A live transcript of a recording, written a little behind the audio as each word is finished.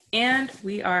And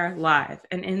we are live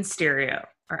and in stereo,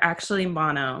 or actually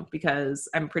mono, because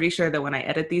I'm pretty sure that when I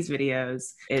edit these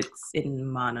videos, it's in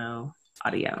mono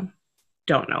audio.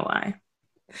 Don't know why.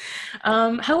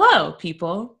 Hello,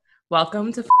 people.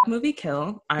 Welcome to Movie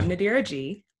Kill. I'm Nadira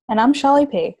G. And I'm Shelly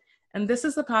P. And this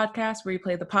is the podcast where we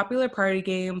play the popular party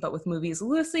game, but with movies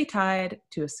loosely tied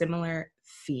to a similar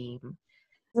theme.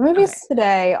 The movies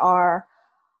today are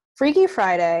Freaky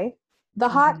Friday, The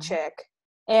Hot Chick,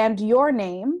 and Your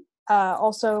Name.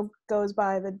 Also goes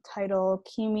by the title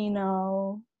Kimi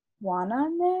no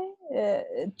Wanane.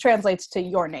 It translates to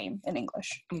Your Name in English.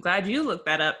 I'm glad you looked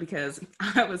that up because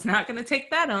I was not going to take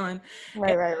that on.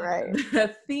 Right.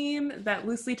 The theme that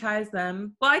loosely ties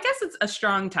them, well, I guess it's a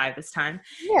strong tie this time,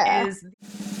 is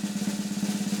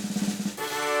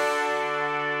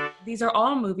these are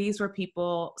all movies where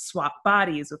people swap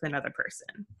bodies with another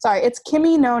person. Sorry, it's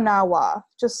Kimi no Na wa.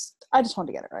 I just wanted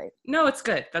to get it right. No, it's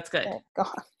good. That's good. Okay, go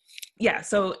on. Yeah,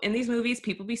 so in these movies,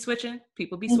 people be switching,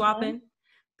 people be swapping,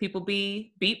 people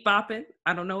be beat bopping.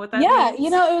 I don't know what that means.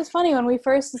 Yeah, it was funny when we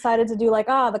first decided to do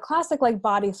the classic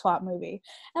body swap movie.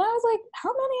 And I was like,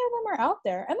 how many of them are out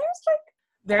there? And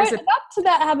there's enough to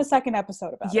that have a second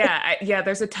episode about it. Yeah,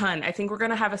 there's a ton. I think we're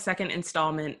going to have a second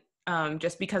installment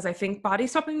just because I think body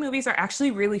swapping movies are actually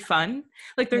really fun.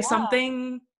 There's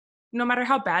something, no matter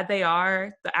how bad they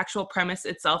are, the actual premise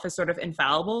itself is sort of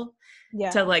infallible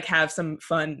to have some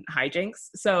fun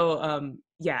hijinks. So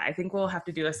I think we'll have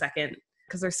to do a second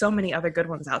because there's so many other good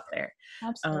ones out there.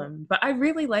 Absolutely. But I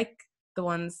really like the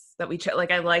ones that we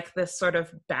I like this sort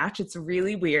of batch. It's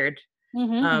really weird,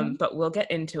 but we'll get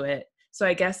into it. So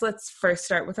I guess let's first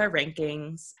start with our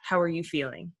rankings. How are you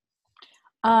feeling?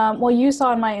 Well, you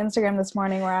saw on my Instagram this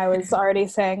morning where I was already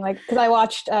saying, because I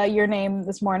watched Your Name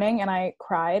this morning and I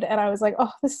cried and I was like,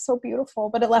 oh, this is so beautiful.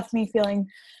 But it left me feeling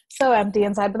so empty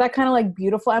inside. But that kind of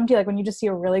beautiful empty, when you just see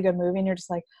a really good movie and you're just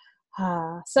like,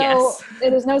 ah. So yes.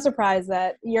 It is no surprise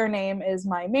that Your Name is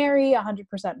my Mary,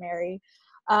 100% Mary.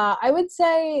 I would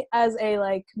say as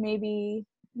a maybe,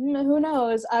 who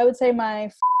knows, I would say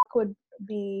my would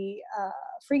be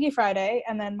Freaky Friday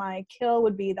and then my kill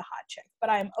would be The Hot Chick. But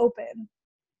I'm open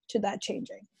to that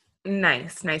changing.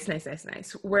 Nice.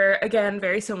 We're again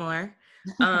very similar.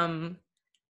 And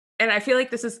I feel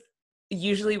like this is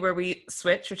usually where we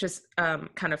switch, which is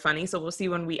kind of funny. So we'll see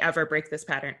when we ever break this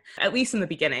pattern, at least in the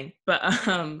beginning. But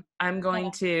I'm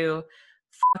going to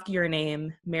fuck Your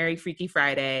Name, marry Freaky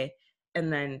Friday, and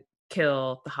then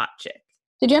kill The Hot Chick.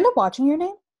 Did you end up watching Your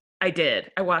Name? I did.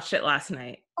 I watched it last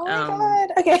night. Oh my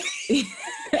God. Okay. Great.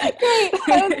 I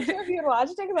wasn't sure if you had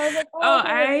watched it because I was like,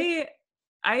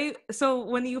 so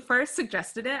when you first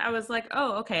suggested it, I was like,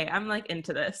 oh, okay, I'm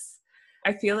into this.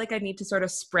 I feel like I need to sort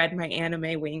of spread my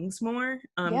anime wings more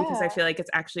because I feel like it's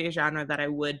actually a genre that I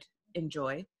would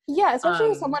enjoy. Yeah,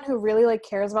 especially as someone who really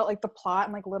cares about the plot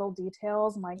and little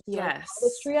details and the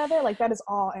history of it. That is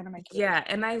all anime. Yeah,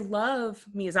 and I love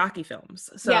Miyazaki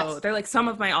films. So they're some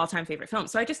of my all-time favorite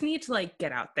films. So I just need to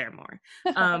get out there more.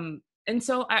 And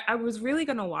so I was really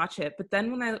going to watch it, but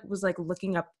then when I was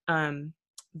looking up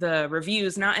the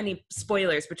reviews, not any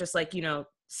spoilers, but just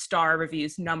star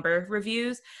reviews, number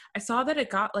reviews, I saw that it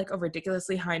got a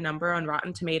ridiculously high number on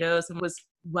Rotten Tomatoes and was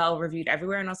well reviewed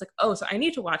everywhere. And I was like, oh, so I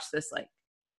need to watch this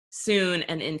soon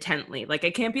and intently. I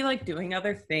can't be doing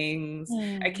other things.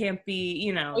 I can't be,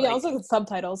 also with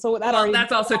subtitles. So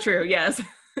that's also true. Yes.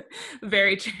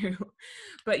 Very true.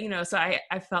 But so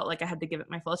I felt like I had to give it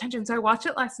my full attention. So I watched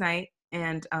it last night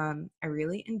and I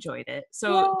really enjoyed it.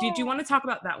 So did you want to talk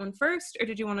about that one first or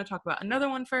did you want to talk about another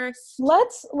one first?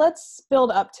 Let's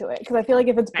build up to it because I feel like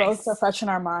if it's both so fresh in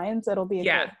our minds, it'll be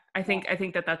I think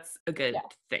that's a good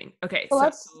thing. Okay. So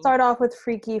let's start off with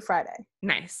Freaky Friday.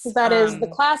 Nice. That is the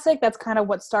classic. That's kind of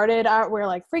what started out where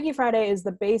Freaky Friday is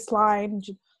the baseline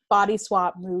body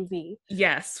swap movie.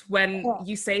 Yes. When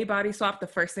you say body swap, the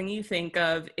first thing you think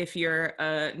of if you're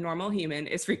a normal human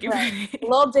is Freaky Friday.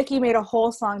 Lil Dicky made a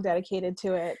whole song dedicated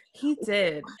to it. He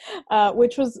did.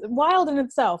 Which was wild in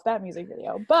itself, that music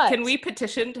video. But can we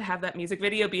petition to have that music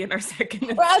video be in our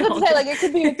second installment? I was going to say, it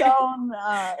could be its own,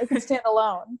 it could stand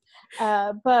alone.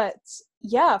 But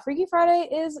yeah, Freaky Friday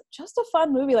is just a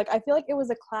fun movie. I feel like it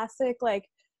was a classic,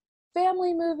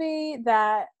 family movie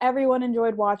that everyone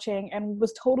enjoyed watching and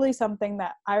was totally something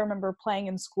that I remember playing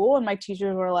in school and my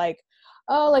teachers were like,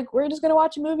 oh, we're just gonna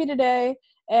watch a movie today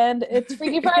and it's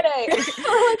Freaky Friday.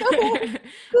 Okay,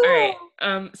 cool. All right,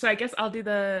 so I guess I'll do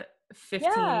the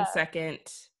 15-second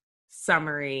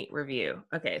summary review.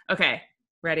 Okay,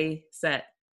 ready, set,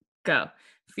 go.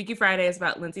 Freaky Friday is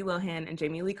about Lindsay Lohan and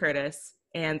Jamie Lee Curtis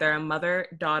and they're a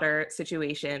mother-daughter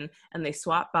situation, and they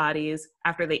swap bodies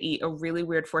after they eat a really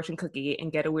weird fortune cookie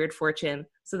and get a weird fortune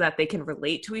so that they can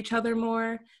relate to each other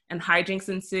more, and hijinks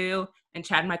ensue, and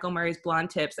Chad Michael Murray's blonde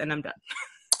tips, and I'm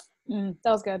done.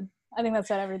 That was good. I think that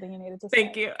said everything you needed to say.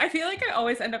 Thank you. I feel like I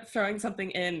always end up throwing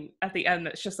something in at the end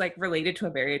that's just like related to a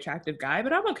very attractive guy,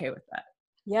 but I'm okay with that.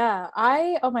 Yeah,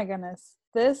 oh my goodness.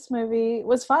 This movie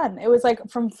was fun. It was like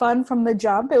fun from the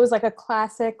jump. It was like a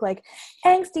classic, like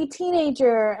angsty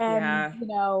teenager, and you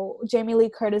know, Jamie Lee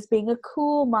Curtis being a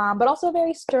cool mom, but also a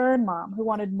very stern mom who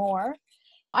wanted more.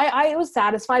 I was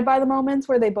satisfied by the moments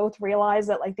where they both realized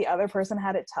that like the other person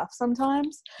had it tough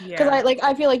sometimes. Because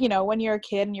I feel like, you know, when you're a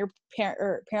kid and your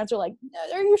parents are like,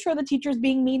 are you sure the teacher's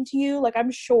being mean to you? Like,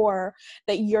 I'm sure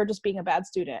that you're just being a bad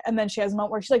student. And then she has a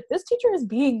moment where she's like, this teacher is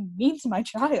being mean to my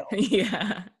child.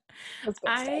 Yeah.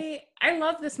 I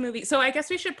love this movie. So I guess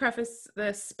we should preface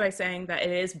this by saying that it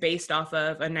is based off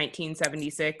of a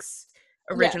 1976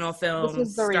 original film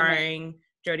starring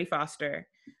Jodie Foster.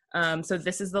 So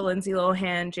this is the Lindsay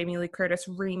Lohan, Jamie Lee Curtis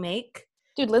remake.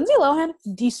 Dude, Lindsay Lohan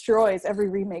destroys every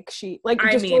remake sheet. Like,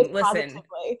 I mean,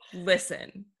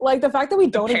 listen. Like, the fact that we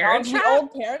don't acknowledge the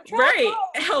old Parent Trap. Right.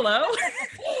 Hello?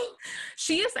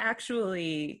 She is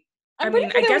actually... I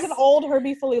mean, I guess was an old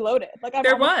Herbie Fully Loaded. Like,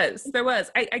 there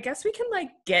was. I guess we can like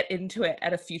get into it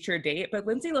at a future date, but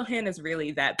Lindsay Lohan is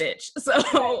really that bitch.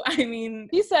 So I mean,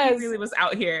 he really was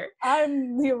out here.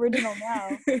 I'm the original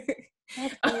now.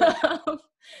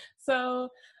 So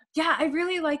yeah,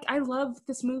 I love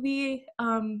this movie.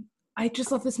 I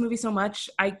just love this movie so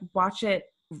much. I watch it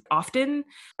often.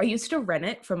 I used to rent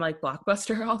it from like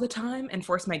Blockbuster all the time and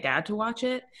force my dad to watch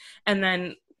it, and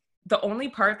then the only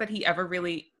part he ever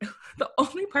really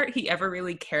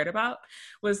cared about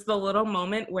was the little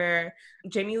moment where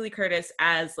Jamie Lee Curtis,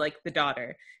 as like the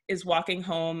daughter, is walking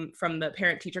home from the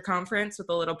parent-teacher conference with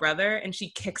the little brother, and she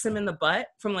kicks him in the butt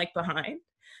from like behind.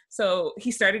 So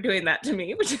he started doing that to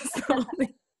me, which is the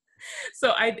only.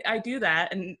 So I do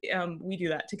that, and we do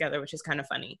that together, which is kind of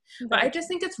funny. But I just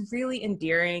think it's really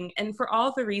endearing, and for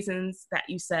all the reasons that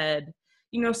you said,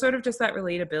 you know, sort of just that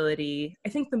relatability. I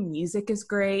think the music is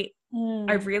great.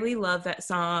 I really love that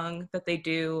song that they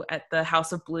do at the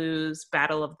House of Blues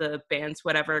Battle of the Bands,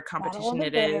 whatever competition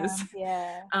it is.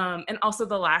 Yeah. And also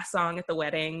the last song at the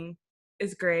wedding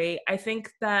is great. I think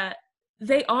that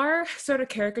they are sort of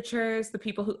caricatures, the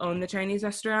people who own the Chinese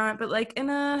restaurant, but like in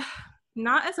a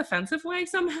not as offensive way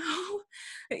somehow.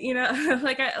 You know,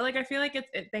 I feel like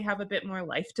they have a bit more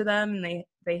life to them, and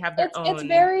they have their own. It's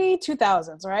very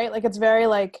 2000s, right? Like, it's very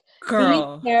like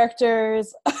these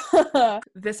characters.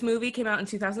 This movie came out in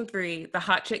 2003. The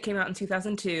Hot Chick came out in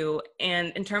 2002,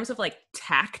 and in terms of like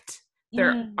tact,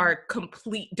 there are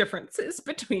complete differences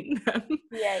between them.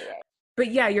 Yeah.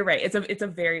 But yeah, you're right. It's a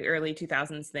very early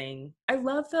 2000s thing. I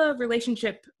love the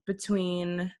relationship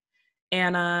between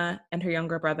Anna and her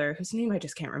younger brother, whose name I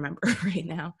just can't remember right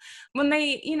now.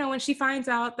 When she finds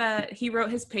out that he wrote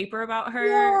his paper about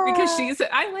her, because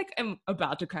I am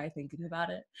about to cry thinking about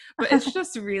it. But it's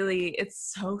just really,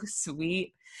 it's so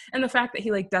sweet. And the fact that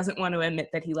he like doesn't want to admit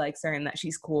that he likes her and that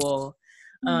she's cool.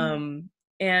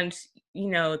 And you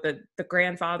know, the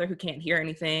grandfather who can't hear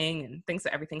anything and thinks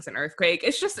that everything's an earthquake.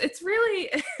 It's really,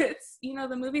 you know,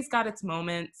 the movie's got its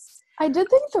moments. I did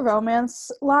think the romance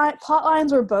plot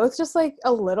lines were both just like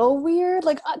a little weird,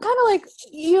 like kind of like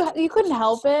you couldn't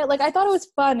help it. Like, I thought it was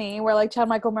funny where like Chad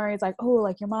Michael Murray's like, oh,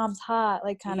 like your mom's hot,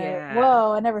 like kind of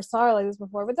whoa, I never saw her like this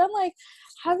before. But then like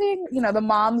having, you know, the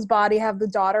mom's body have the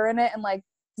daughter in it, and like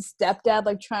the stepdad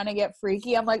like trying to get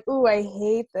freaky, I'm like, ooh, I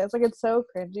hate this. Like, it's so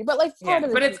cringy, but like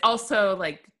but it's also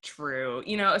like true,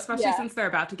 you know, especially since they're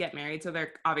about to get married, so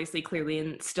they're obviously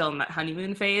clearly still in that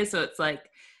honeymoon phase. So it's like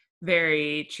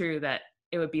very true that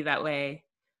it would be that way.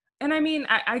 And I mean,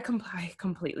 I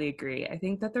completely agree. I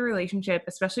think that the relationship,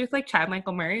 especially with like Chad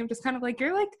Michael Murray, I'm just kind of like,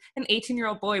 you're like an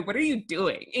 18-year-old boy. What are you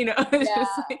doing? You know, it's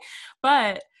just like,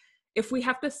 but if we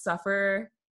have to suffer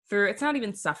through, it's not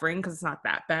even suffering because it's not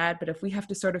that bad, but if we have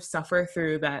to sort of suffer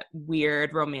through that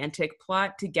weird romantic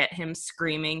plot to get him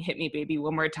screaming, hit me baby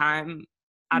one more time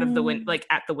out of the like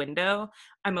at the window,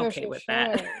 I'm okay with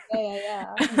that.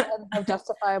 Yeah. Of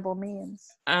justifiable means.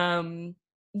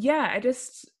 Yeah, I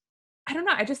don't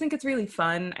know. I just think it's really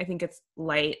fun. I think it's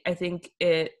light. I think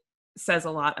it says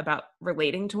a lot about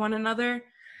relating to one another,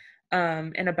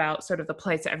 and about sort of the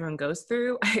plights that everyone goes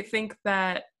through. I think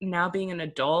that now being an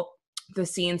adult, the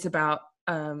scenes about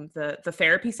the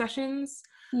therapy sessions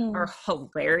are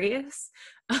hilarious.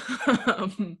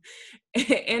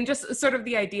 And just sort of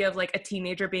the idea of like a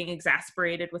teenager being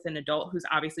exasperated with an adult who's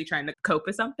obviously trying to cope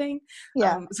with something.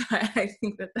 So I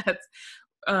think that that's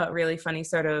a really funny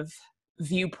sort of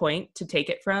viewpoint to take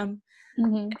it from.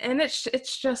 Mm-hmm. And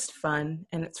it's just fun,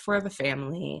 and it's for the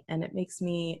family, and it makes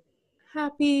me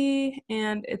happy,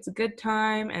 and it's a good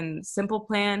time. And Simple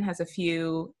Plan has a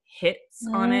few hits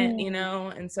on it, you know,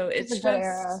 and so it's a just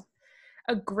era.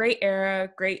 a great era,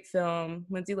 great film.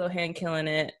 Lindsay Lohan killing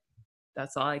it.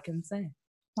 That's all I can say.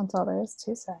 That's all there is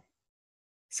to say.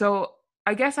 So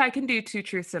I guess I can do Two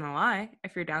Truths and a Lie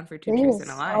if you're down for Two Please, Truths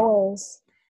and a Lie. Always.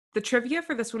 The trivia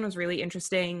for this one was really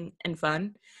interesting and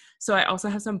fun. So I also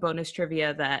have some bonus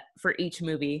trivia that for each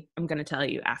movie I'm going to tell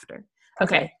you after.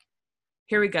 Okay.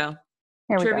 Here we go.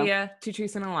 Trivia, Two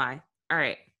Truths and a Lie. All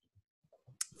right.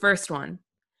 First one.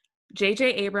 J.J.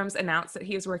 Abrams announced that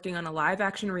he is working on a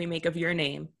live-action remake of Your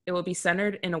Name. It will be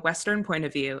centered in a Western point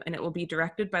of view, and it will be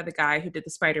directed by the guy who did the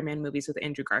Spider-Man movies with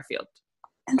Andrew Garfield.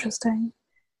 Interesting.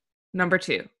 Number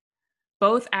 2.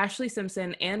 Both Ashley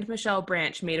Simpson and Michelle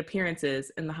Branch made appearances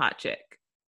in The Hot Chick.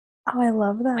 Oh, I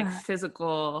love that. Like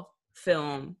physical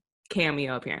film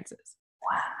cameo appearances.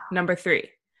 Wow. Number 3.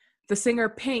 The singer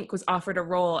Pink was offered a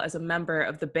role as a member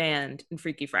of the band in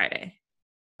Freaky Friday.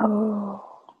 Oh.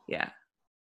 Yeah.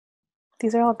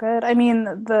 These are all good. I mean,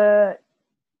 the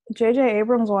J.J.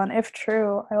 Abrams one, if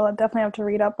true, I will definitely have to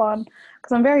read up on,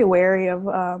 because I'm very wary of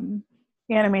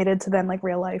animated to then like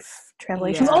real life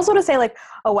translations. Yeah. Also to say like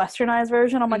a westernized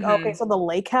version, I'm like, Mm-hmm. okay, so the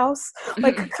lake house?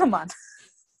 Like, come on.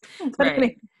 Right.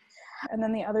 Anyway. And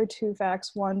then the other two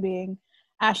facts, one being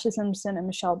Ashley Simpson and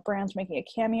Michelle Branch making a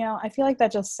cameo. I feel like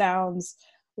that just sounds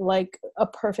like a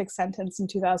perfect sentence in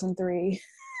 2003.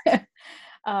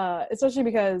 Especially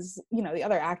because, you know, the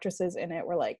other actresses in it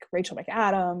were like Rachel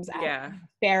McAdams,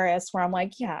 Ferris, where I'm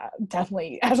like, yeah,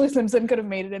 definitely Ashley Simpson could have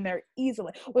made it in there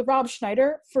easily. With Rob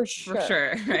Schneider, for sure. For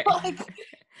sure, right.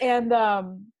 And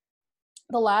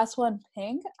the last one,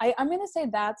 Pink, I'm going to say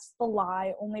that's the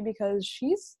lie, only because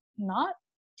she's not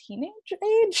teenage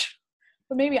age.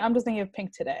 But maybe I'm just thinking of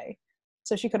Pink today.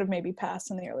 So she could have maybe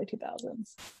passed in the early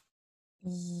 2000s.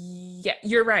 Yeah,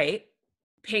 you're right.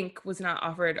 Pink was not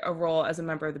offered a role as a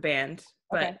member of the band,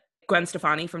 but Gwen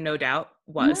Stefani from No Doubt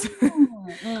was.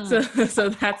 So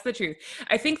that's the truth.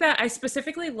 I think that I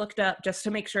specifically looked up, just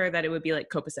to make sure that it would be like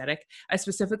copacetic, I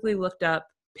specifically looked up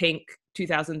Pink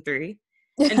 2003,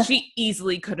 and she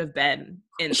easily could have been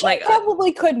in. She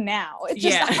probably could now. It's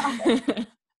just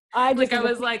I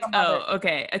was like, oh,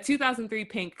 okay. A 2003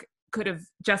 Pink could have,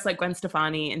 just like Gwen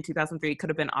Stefani in 2003,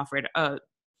 could have been offered a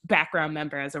background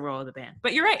member as a role of the band.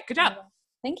 But you're right. Good job.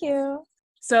 Thank you.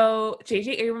 So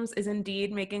J.J. Abrams is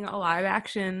indeed making a live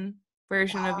action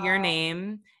version of Your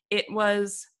Name. It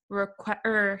was I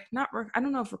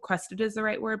don't know if requested is the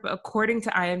right word, but according to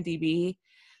IMDb,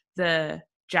 the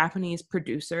Japanese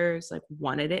producers like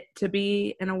wanted it to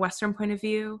be in a Western point of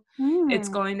view. It's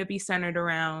going to be centered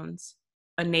around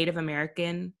a Native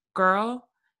American girl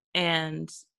and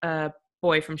a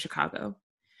boy from Chicago.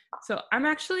 So I'm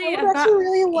actually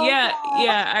really love that.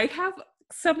 I have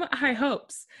some high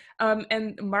hopes.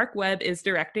 And Mark Webb is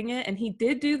directing it, and he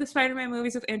did do the Spider-Man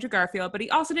movies with Andrew Garfield, but he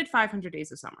also did 500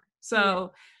 Days of Summer.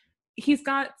 So he's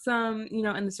got some, you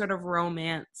know, in the sort of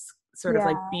romance, sort of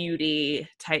like beauty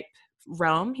type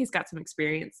realm. He's got some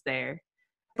experience there.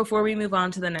 Before we move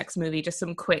on to the next movie, just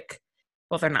some quick,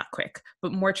 well, they're not quick,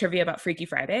 but more trivia about Freaky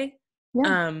Friday.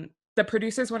 Yeah. The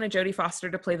producers wanted Jodie Foster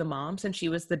to play the mom since she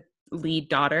was the lead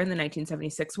daughter in the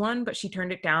 1976 one, but she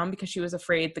turned it down because she was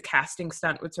afraid the casting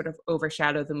stunt would sort of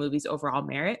overshadow the movie's overall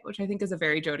merit, which I think is a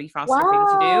very Jodie Foster thing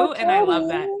to do. Jodie. And I love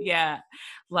that. Yeah,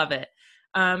 love it.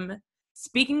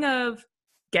 Speaking of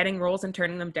getting roles and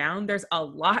turning them down, there's a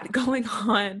lot going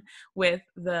on with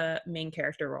the main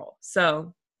character role.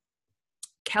 So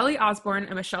Kelly Osbourne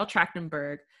and Michelle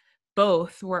Trachtenberg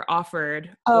both were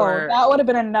offered that would have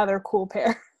been another cool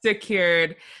pair.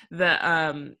 Secured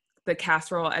the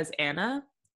cast role as Anna,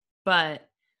 but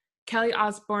Kelly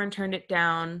Osbourne turned it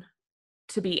down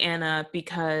to be Anna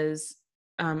because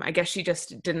I guess she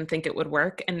just didn't think it would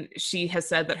work, and she has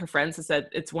said that her friends have said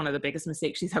it's one of the biggest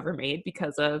mistakes she's ever made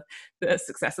because of the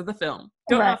success of the film.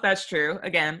 Don't know if that's true.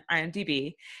 Again,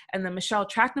 IMDb. And then Michelle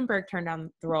Trachtenberg turned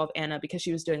down the role of Anna because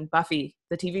she was doing Buffy,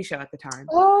 the TV show at the time.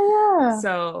 Oh yeah.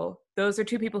 So those are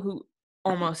two people who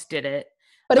almost did it.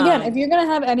 But again, if you're going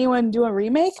to have anyone do a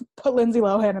remake, put Lindsay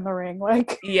Lohan in the ring.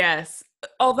 Like, yes.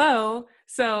 Although,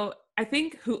 so I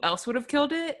think who else would have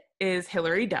killed it is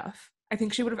Hilary Duff. I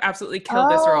think she would have absolutely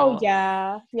killed this role.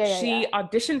 Yeah. She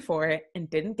auditioned for it and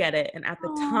didn't get it. And at the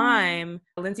time,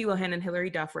 Lindsay Lohan and Hilary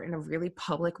Duff were in a really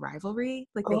public rivalry.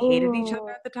 Like, they hated each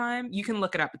other at the time. You can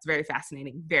look it up. It's very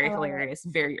fascinating, very hilarious,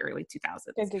 very early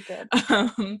 2000s.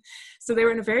 Good. So they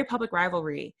were in a very public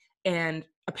rivalry. And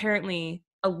apparently,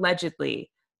 allegedly,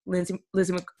 Lizzie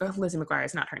McGuire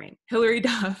is not her name. Hilary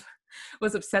Duff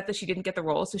was upset that she didn't get the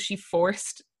role, so she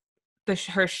forced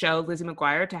her show Lizzie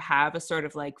McGuire to have a sort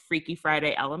of like Freaky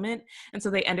Friday element, and so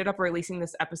they ended up releasing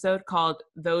this episode called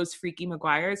Those Freaky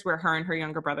McGuires, where her and her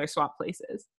younger brother swap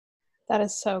places. That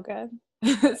is so good.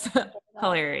 It's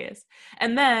hilarious.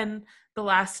 And then the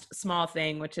last small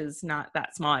thing, which is not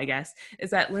that small, I guess, is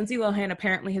that Lindsay Lohan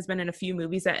apparently has been in a few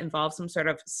movies that involve some sort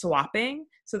of swapping.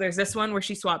 So there's this one where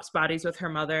she swaps bodies with her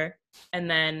mother. And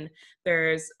then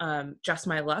there's Just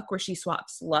My Luck, where she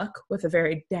swaps luck with a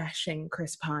very dashing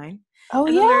Chris Pine. Oh,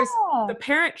 and yeah. then there's The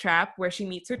Parent Trap, where she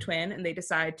meets her twin and they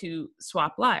decide to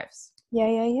swap lives.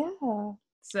 Yeah.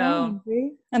 So.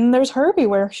 And there's Herbie,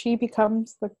 where she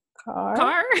becomes the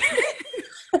car?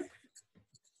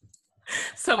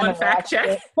 Someone fact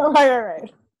check.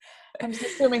 Right. I'm just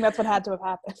assuming that's what had to have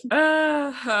happened.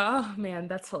 Oh man,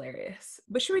 that's hilarious.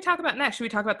 What should we talk about next? Should we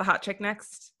talk about the hot chick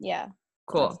next? Yeah.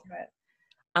 Cool.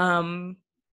 I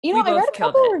read a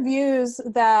couple reviews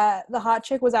that the hot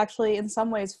chick was actually in some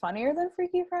ways funnier than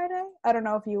Freaky Friday. I don't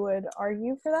know if you would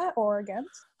argue for that or against.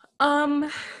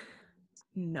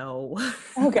 No.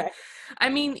 Okay. I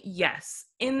mean, yes,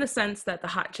 in the sense that the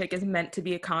hot chick is meant to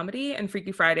be a comedy and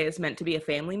Freaky Friday is meant to be a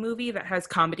family movie that has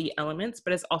comedy elements,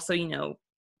 but is also,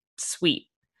 sweet.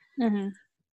 Mm-hmm.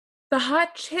 The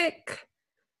hot chick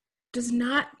does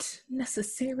not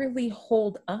necessarily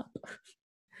hold up.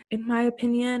 In my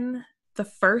opinion, the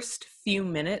first few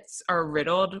minutes are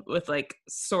riddled with like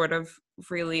sort of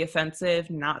really offensive,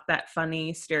 not that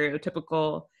funny,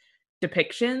 stereotypical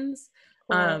depictions.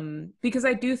 Because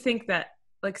I do think that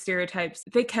like stereotypes,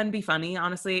 they can be funny,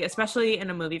 honestly, especially in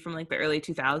a movie from like the early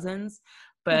 2000s,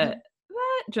 but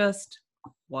that just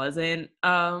wasn't.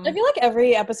 I feel like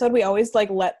every episode we always like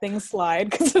let things slide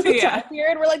because of the time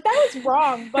period. We're like, that was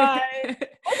wrong, but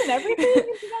wasn't everything in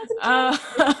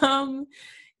 2010?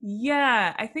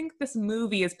 Yeah, I think this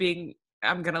movie is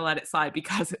I'm gonna let it slide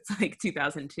because it's like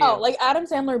 2002. Oh, like Adam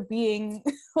Sandler being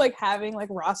like having like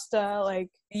Rasta, like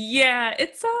yeah,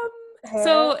 it's hair.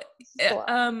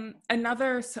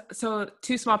 So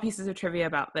two small pieces of trivia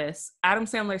about this. Adam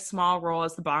Sandler's small role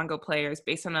as the bongo player is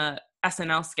based on a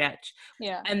SNL sketch.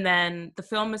 Yeah. And then the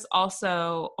film is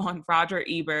also on Roger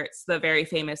Ebert's, the very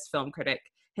famous film critic,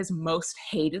 his most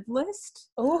hated list.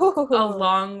 Ooh.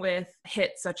 Along with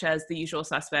hits such as The Usual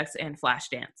Suspects and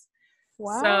Flashdance.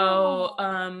 Wow.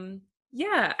 So,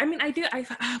 yeah, I mean,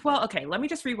 well, okay, let me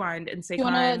just rewind and say, you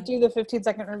want to do the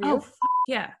 15-second review? Oh,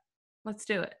 yeah, let's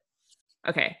do it.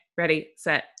 Okay, ready,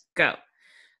 set, go.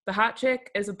 The Hot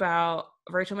Chick is about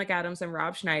Rachel McAdams and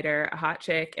Rob Schneider, a hot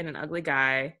chick and an ugly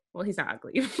guy. Well, he's not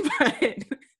ugly, but...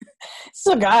 It's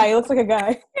a guy. He looks like a guy.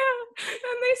 Yeah,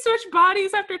 and they switch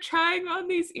bodies after trying on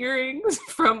these earrings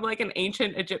from, like, an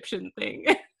ancient Egyptian thing.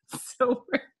 So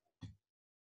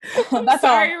I'm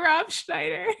sorry, Rob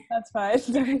Schneider. That's fine.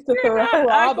 Don't have to throw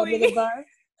Rob under the bus.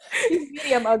 He's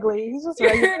medium ugly. He's just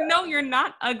regular. No, you're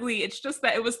not ugly. It's just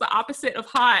that it was the opposite of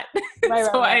hot. Right.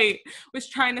 I was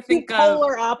trying to think of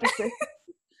polar opposite.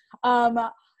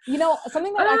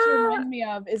 Something that actually reminds me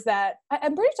of is that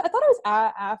I'm pretty sure I thought it was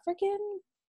African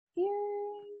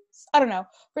earrings. I don't know.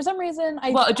 For some reason,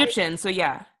 Egyptian. So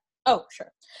yeah. Oh,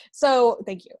 sure. So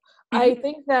thank you. I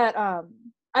think that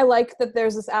I like that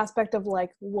there's this aspect of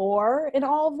like lore in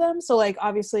all of them. So like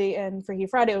obviously in Freaky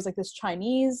Friday it was like this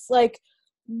Chinese like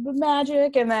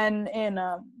magic, and then in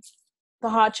the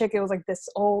hot chick it was like this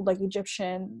old like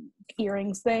Egyptian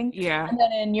earrings thing. Yeah. And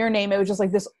then in Your Name it was just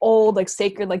like this old like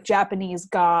sacred like Japanese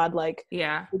god like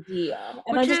idea.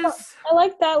 And I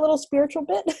like that little spiritual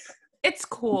bit. It's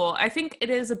cool. I think it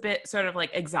is a bit sort of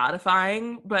like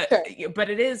exotifying, but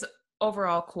it is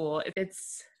overall cool.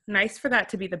 It's nice for that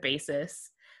to be the basis.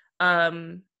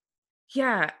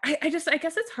 Yeah, I guess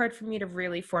it's hard for me to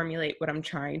really formulate what I'm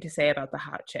trying to say about the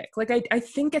hot chick. Like, I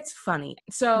think it's funny.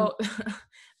 So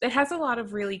it has a lot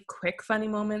of really quick funny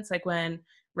moments, like when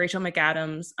Rachel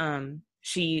McAdams,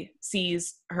 she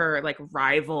sees her like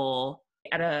rival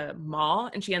at a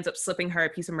mall and she ends up slipping her a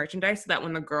piece of merchandise so that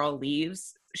when the girl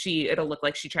leaves, it'll look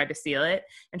like she tried to steal it,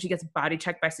 and she gets body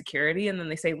checked by security, and then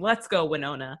they say, "Let's go,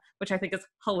 Winona," which I think is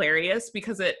hilarious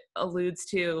because it alludes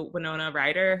to Winona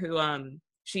Ryder, who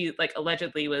she like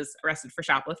allegedly was arrested for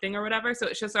shoplifting or whatever. So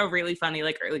it's just a really funny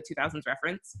like early 2000s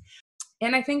reference.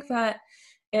 And I think that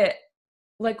it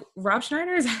like Rob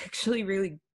Schneider is actually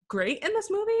really great in this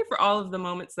movie for all of the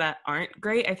moments that aren't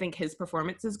great. I think his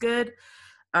performance is good.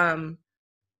 I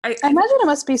imagine it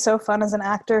must be so fun as an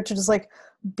actor to just like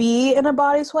be in a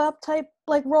body swap type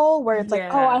like role where it's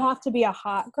like, oh, I have to be a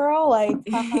hot girl. Like,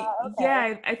 okay.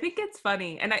 Yeah, I think it's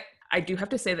funny. And I do have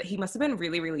to say that he must have been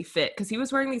really, really fit because he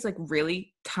was wearing these like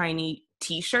really tiny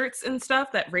t-shirts and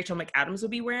stuff that Rachel McAdams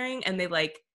would be wearing, and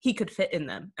he could fit in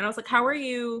them. And I was like, how are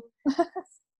you?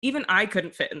 Even I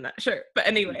couldn't fit in that shirt. But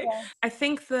anyway, yeah. I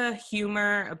think the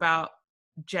humor about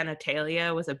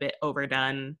genitalia was a bit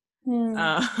overdone.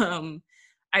 I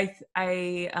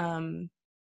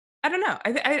don't know.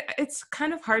 It's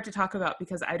kind of hard to talk about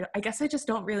because I guess I just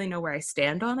don't really know where I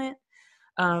stand on it.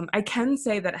 I can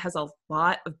say that it has a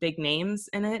lot of big names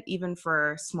in it, even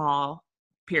for small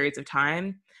periods of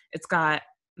time. It's got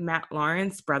Matt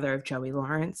Lawrence, brother of Joey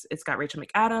Lawrence. It's got Rachel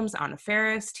McAdams, Anna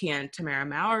Faris, Tamara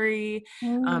Mowry.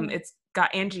 It's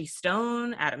got Angie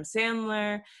Stone, Adam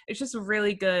Sandler. It's just a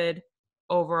really good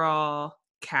overall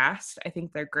cast. I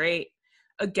think they're great.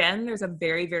 Again, there's a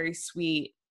very, very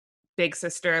sweet big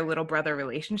sister, little brother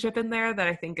relationship in there that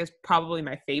I think is probably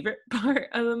my favorite part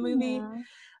of the movie.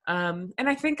 Yeah. And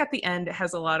I think at the end, it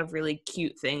has a lot of really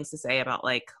cute things to say about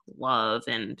love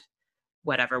and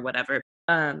whatever.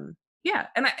 Yeah.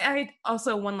 And I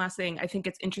also, one last thing, I think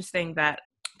it's interesting that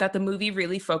the movie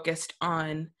really focused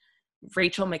on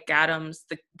Rachel McAdams,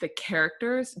 the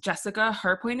characters, Jessica,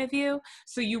 her point of view.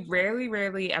 So you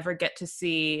rarely ever get to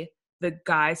see the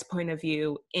guy's point of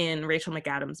view in Rachel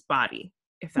McAdams' body,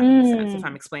 if that makes sense, if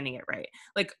I'm explaining it right.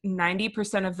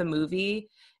 90% of the movie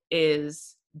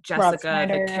is Jessica,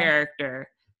 the character,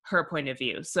 her point of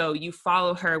view. So you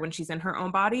follow her when she's in her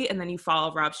own body, and then you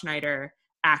follow Rob Schneider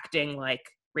acting like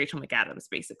Rachel McAdams,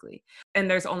 basically. And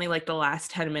there's only the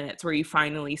last 10 minutes where you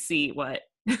finally see what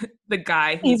the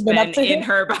guy who's been in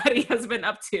her body has been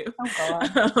up to.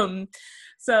 Oh, God.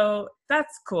 So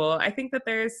that's cool. I think that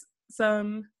there's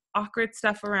some awkward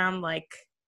stuff around I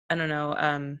don't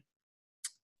know,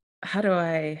 how do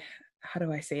I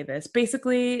say this?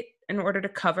 Basically, in order to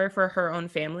cover for her own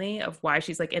family of why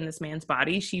she's in this man's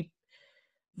body,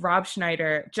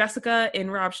 Jessica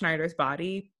in Rob Schneider's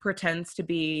body pretends to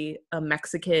be a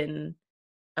Mexican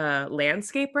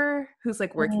landscaper who's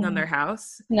working on their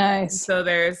house. Nice. So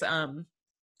there's some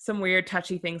weird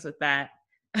touchy things with that.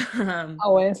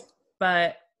 Always.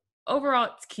 But overall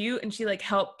it's cute, and she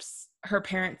helps her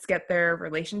parents get their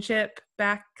relationship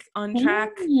back on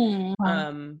track.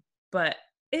 But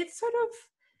it's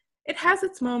it has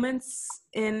its moments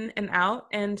in and out.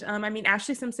 And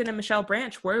Ashley Simpson and Michelle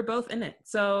Branch were both in it.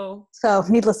 So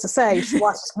needless to say, you should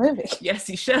watch this movie. Yes,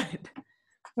 you should.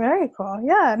 Very cool.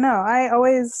 Yeah, no, I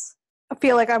always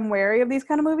feel I'm wary of these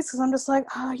kind of movies because I'm just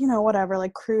whatever,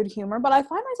 crude humor. But I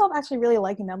find myself actually really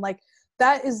liking them.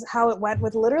 That is how it went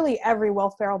with literally every Will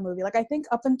Ferrell movie. I think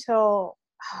up until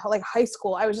high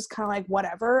school, I was just kind of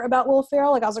whatever about Will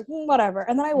Ferrell. I was whatever.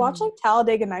 And then I watched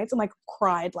Talladega Nights and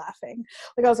cried laughing.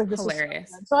 I was this hilarious.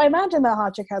 Is so I imagine that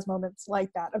Hot Chick has moments like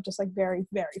that of just very,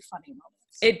 very funny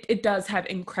moments. It does have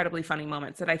incredibly funny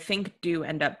moments that I think do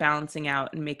end up balancing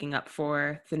out and making up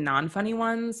for the non-funny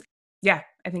ones. Yeah,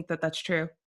 I think that that's true.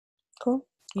 Cool.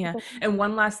 Yeah. Cool. And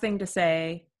one last thing to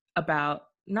say about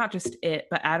not just it,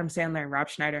 but Adam Sandler and Rob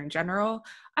Schneider in general.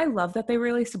 I love that they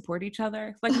really support each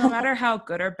other. No matter how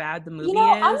good or bad the movie is.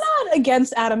 I'm not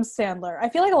against Adam Sandler. I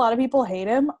feel a lot of people hate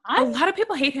him. A lot of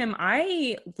people hate him.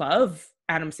 I love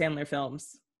Adam Sandler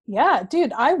films. Yeah,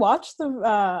 dude, I watched the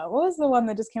what was the one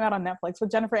that just came out on Netflix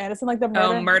with Jennifer Aniston,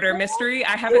 the Murder Mystery?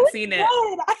 I haven't seen it.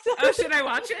 Should I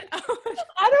watch it?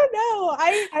 I don't know.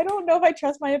 I don't know if I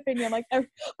trust my opinion.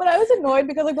 But I was annoyed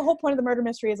because the whole point of the Murder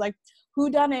Mystery is who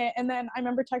done it? And then I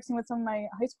remember texting with some of my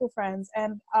high school friends,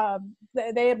 and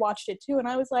they had watched it too, and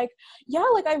I was yeah,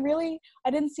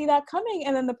 I didn't see that coming.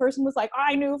 And then the person was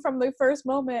I knew from the first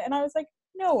moment, and I was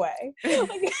no way.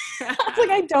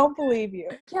 I don't believe you.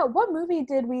 Yeah, what movie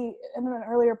did we, in an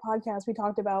earlier podcast, we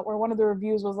talked about where one of the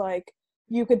reviews was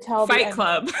you could tell Fight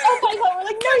Club. Oh, Fight Club.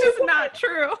 We're no, it's not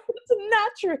true. It's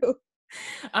not true.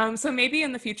 So maybe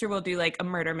in the future we'll do a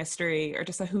murder mystery or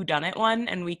just a whodunit one,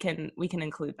 and we can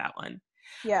include that one.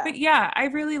 Yeah. But yeah, I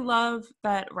really love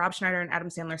that Rob Schneider and Adam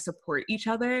Sandler support each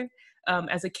other.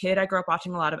 As a kid, I grew up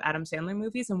watching a lot of Adam Sandler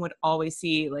movies and would always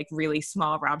see really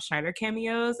small Rob Schneider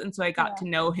cameos. And so I got to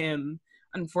know him,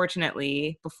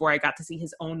 unfortunately, before I got to see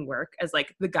his own work as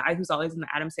the guy who's always in the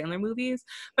Adam Sandler movies.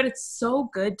 But it's so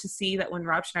good to see that when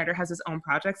Rob Schneider has his own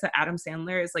projects, that Adam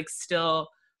Sandler is still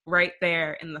right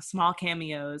there in the small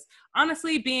cameos,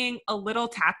 honestly being a little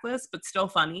tactless but still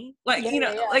funny. It's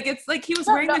he was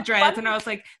wearing the dreads funny. And I was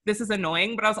this is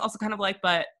annoying, but I was also kind of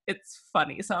but it's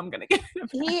funny, so I'm gonna get it.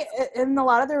 He, in a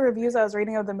lot of the reviews I was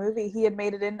reading of the movie, he had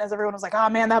made it in as everyone was oh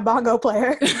man, that bongo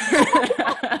player.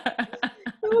 It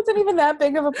wasn't even that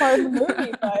big of a part of the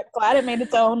movie, but glad it made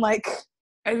its own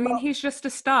he's just a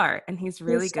star, and he's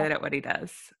really good at what he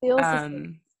does.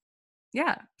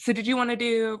 Yeah. So did you want to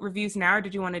do reviews now, or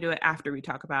did you want to do it after we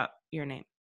talk about Your Name?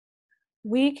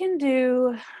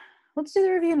 Let's do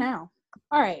the review now.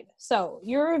 All right, so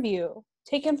your review,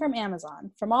 taken from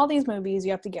Amazon. From all these movies,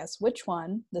 you have to guess which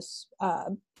one this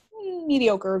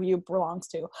mediocre review belongs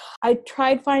to. I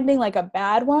tried finding like a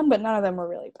bad one, but none of them were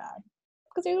really bad.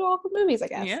 Because they're all good movies, I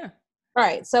guess. Yeah. All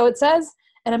right, so it says,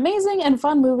 an amazing and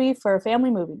fun movie for a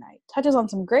family movie night. Touches on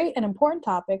some great and important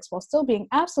topics while still being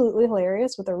absolutely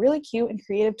hilarious with a really cute and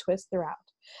creative twist throughout.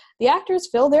 The actors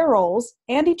fill their roles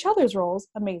and each other's roles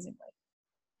amazingly.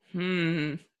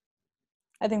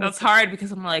 I think that's hard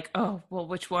because I'm like, oh, well,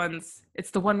 which ones? It's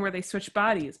the one where they switch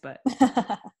bodies, but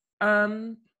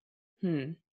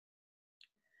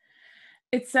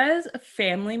It says a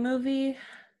family movie,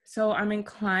 so I'm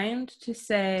inclined to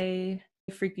say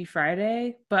Freaky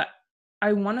Friday, but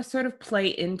I want to sort of play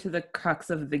into the crux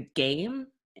of the game.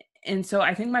 And so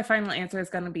I think my final answer is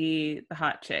going to be The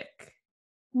Hot Chick.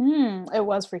 It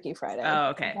was Freaky Friday. Oh,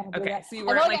 okay. Okay. So you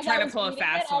weren't like trying to pull a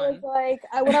fast one. I was like,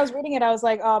 when I was reading it, I was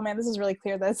like, oh man, this is really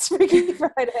clear that it's Freaky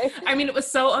Friday. I mean, it was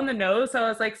so on the nose. So I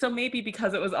was like, so maybe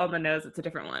because it was on the nose, it's a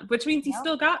different one, which means you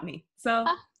still got me. So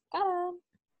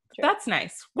that's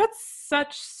nice. What's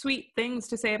such sweet things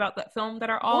to say about that film that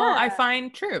are all I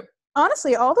find true.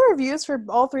 Honestly, all the reviews for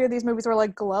all three of these movies were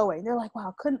like glowing. They're like,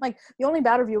 wow, the only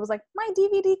bad review was like, my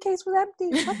DVD case was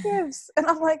empty. What gives? And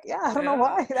I'm like, yeah, I don't know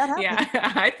why that happened.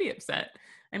 Yeah, I'd be upset.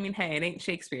 I mean, hey, it ain't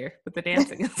Shakespeare, but the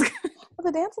dancing is good. Well,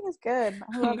 the dancing is good.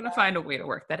 I'm going to find a way to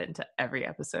work that into every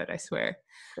episode, I swear.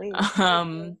 Please.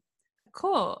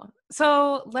 Cool.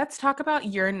 So let's talk about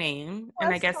Your Name.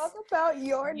 And I guess talk about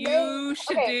Your Name. You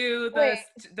should do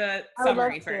the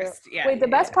summary first. Yeah. Wait, the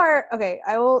best part. Okay,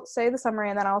 I will say the summary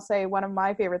and then I'll say one of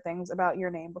my favorite things about Your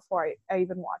Name before I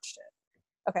even watched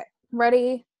it. Okay,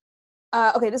 ready?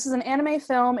 Okay, this is an anime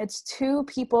film. It's two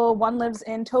people. One lives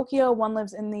in Tokyo. One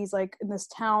lives in this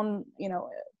town,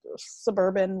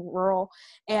 suburban, rural,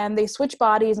 and they switch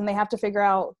bodies and they have to figure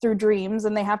out through dreams,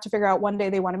 and they have to figure out one day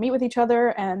they want to meet with each other,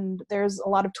 and there's a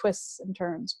lot of twists and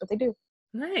turns, but they do.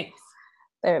 Nice.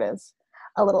 There it is.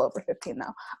 A little over 15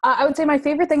 now. I would say my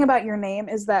favorite thing about Your Name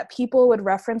is that people would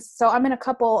reference, so I'm in a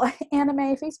couple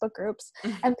anime Facebook groups,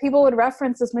 and people would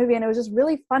reference this movie, and it was just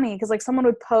really funny because like someone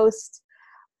would post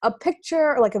a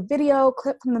picture or like a video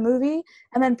clip from the movie,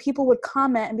 and then people would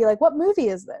comment and be like, what movie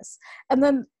is this? And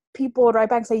then people would write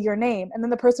back and say Your Name, and then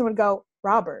the person would go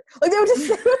Robert. Like they would just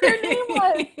say what their name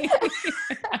was.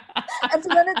 And so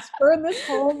then it spurred this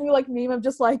whole new like meme of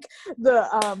just like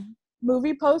the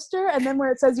movie poster, and then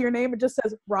where it says Your Name, it just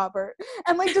says Robert.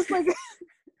 And like just like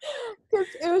because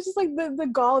it was just like the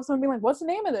gall of someone being like, what's the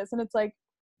name of this? And it's like,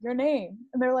 Your Name.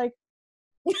 And they're like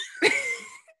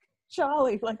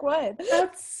Charlie, like what?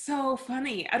 That's so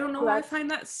funny. I don't know why I find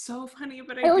that so funny,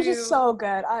 but it was just so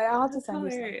good. I'll have to send you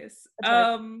hilarious.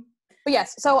 But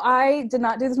yes, so I did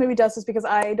not do this movie justice because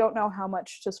I don't know how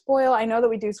much to spoil. I know that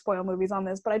we do spoil movies on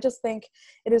this, but I just think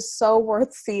it is so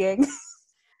worth seeing.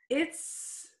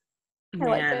 It's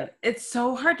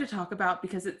so hard to talk about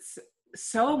because it's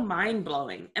so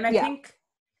mind-blowing. And I think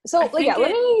let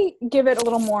me give it a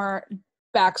little more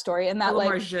backstory and that a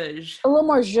little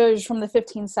more zhuzh from the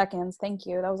 15 seconds. Thank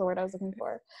you. That was the word I was looking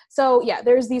for. So yeah,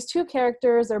 there's these two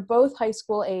characters. They're both high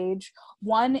school age.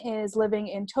 One is living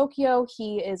in Tokyo.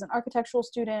 He is an architectural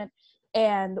student,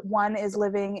 and one is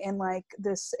living in like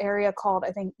this area called,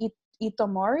 I think,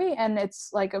 Itomori, and it's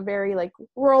like a very like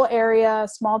rural area,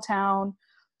 small town.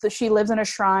 So she lives in a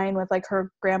shrine with like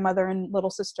her grandmother and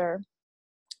little sister.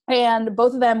 And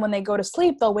both of them, when they go to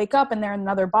sleep, they'll wake up and they're in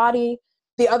another body,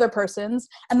 the other person's,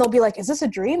 and they'll be like, is this a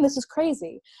dream? This is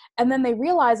crazy. And then they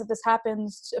realize that this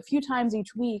happens a few times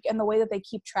each week, and the way that they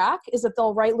keep track is that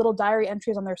they'll write little diary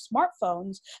entries on their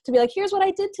smartphones to be like, here's what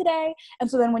I did today.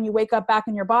 And so then when you wake up back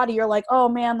in your body, you're like, oh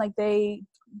man, like they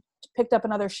picked up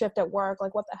another shift at work,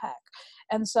 like what the heck.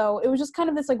 And so it was just kind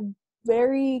of this like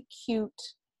very cute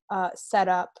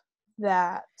setup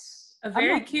that a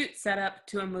very cute setup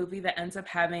to a movie that ends up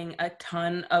having a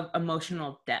ton of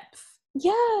emotional depth.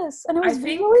 Yes, and it was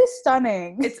really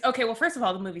stunning. It's okay. Well, first of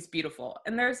all, the movie's beautiful,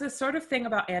 and there's this sort of thing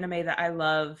about anime that I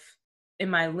love in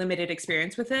my limited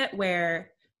experience with it,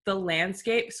 where the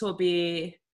landscapes will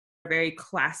be very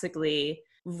classically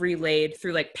relayed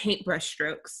through like paintbrush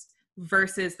strokes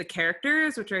versus the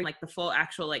characters, which are like the full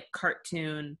actual like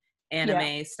cartoon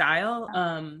anime style.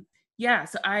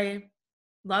 So I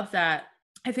love that.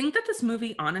 I think that this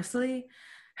movie honestly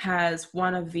has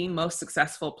one of the most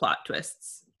successful plot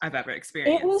twists I've ever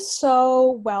experienced. It was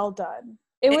so well done.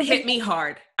 It hit me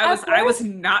hard. I was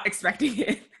not expecting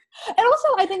it. And also,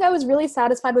 I think I was really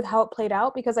satisfied with how it played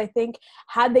out, because I think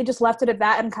had they just left it at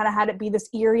that and kind of had it be this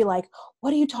eerie, like,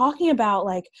 what are you talking about?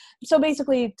 Like, so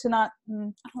basically to not,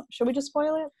 should we just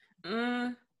spoil it?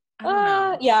 I don't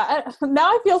know. Yeah. Now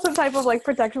I feel some type of like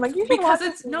protection. Like you should Because watch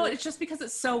it's no, it's just because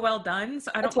it's so well done.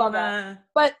 So I It's don't well want done. to.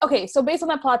 But okay, so based on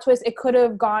that plot twist, it could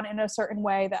have gone in a certain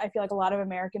way that I feel like a lot of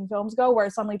American films go, where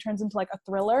it suddenly turns into like a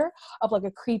thriller of like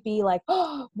a creepy, like,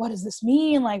 oh, what does this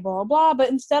mean? Like blah blah blah. But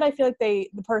instead, I feel like the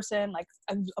person like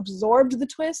absorbed the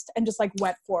twist and just like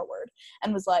went forward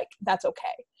and was like, that's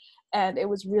okay, and it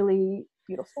was really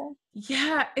beautiful.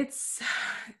 Yeah, it's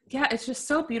just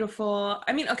so beautiful.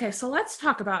 I mean, okay, so let's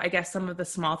talk about, I guess, some of the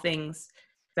small things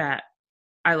that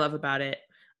I love about it.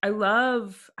 I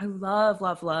love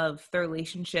the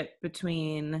relationship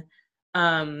between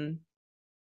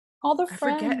All the I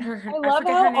forget friends. her I I love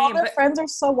forget her how all name, their but friends are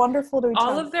so wonderful to each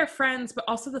all other. of their friends, but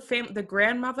also the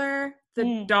grandmother, the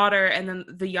Mm. daughter, and then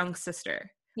the young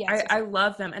sister. Yes. I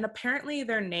love them. And apparently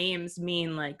their names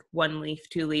mean like 1 leaf,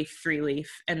 2 leaf, 3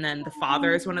 leaf, and then the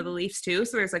father is one of the leaves too.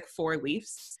 So there's like 4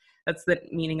 leaves. That's the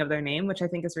meaning of their name, which I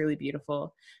think is really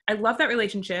beautiful. I love that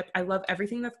relationship. I love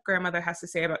everything that the grandmother has to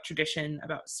say about tradition,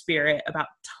 about spirit, about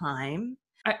time.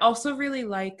 I also really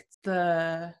like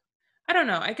I don't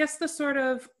know, I guess the sort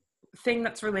of thing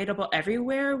that's relatable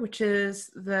everywhere, which is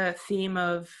the theme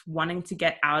of wanting to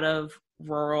get out of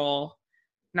rural,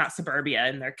 not suburbia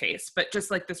in their case, but just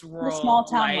like this The small rural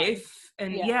town life. life,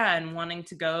 and Yeah. and wanting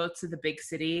to go to the big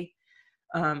city.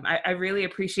 I really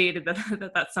appreciated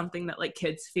that's something that like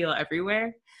kids feel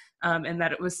everywhere, and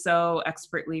that it was so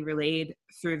expertly relayed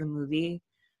through the movie.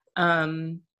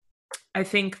 I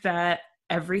think that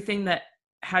everything that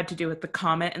had to do with the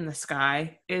comet in the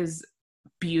sky is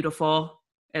beautiful.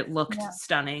 It looked Yeah.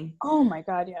 stunning. Oh my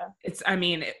God, yeah.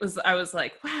 I was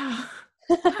like, wow.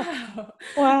 Wow.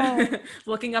 Wow.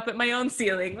 Looking up at my own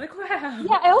ceiling, like, wow.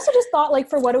 Yeah, I also just thought, like,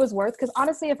 for what it was worth, because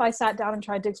honestly, if I sat down and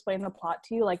tried to explain the plot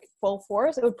to you, like, full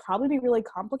force, it would probably be really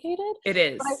complicated. It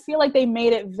is. But I feel like they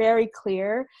made it very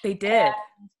clear. They did.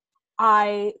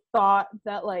 I thought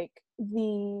that, like,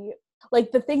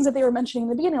 the things that they were mentioning in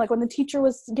the beginning, like when the teacher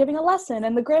was giving a lesson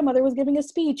and the grandmother was giving a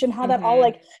speech, and how that all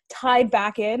like tied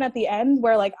back in at the end,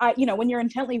 where like when you're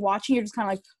intently watching, you're just kind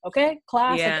of like, okay,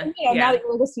 class, Yeah, like, now that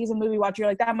you're like a seasoned movie watcher,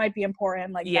 you're like, that might be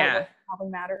important, like that probably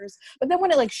matters. But then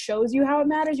when it like shows you how it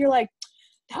matters, you're like,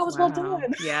 that was well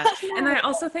done. Yeah. And I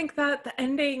also think that the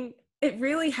ending, it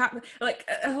really happened, like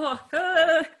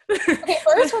Okay,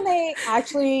 first when they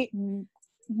actually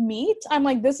meet, I'm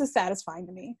like, this is satisfying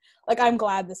to me. Like, I'm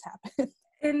glad this happened.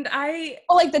 And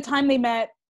like the time they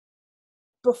met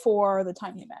before the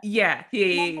time they met. Yeah.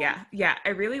 I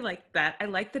really like that. I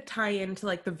like the tie-in to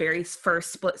like the very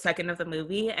first split second of the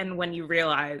movie, and when you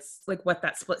realize like what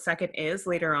that split second is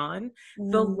later on.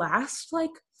 The last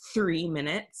like 3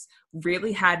 minutes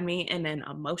really had me in an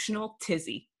emotional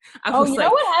tizzy. I was know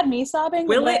what had me sobbing?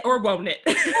 Will it or won't it?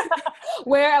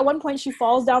 Where at one point she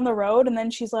falls down the road and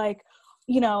then she's like,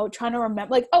 trying to remember,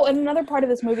 like, and another part of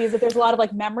this movie is that there's a lot of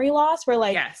like memory loss, where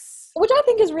like, which I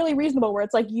think is really reasonable, where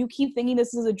it's like you keep thinking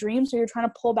this is a dream, so you're trying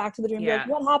to pull back to the dream. Like,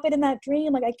 what happened in that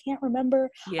dream? Like, I can't remember.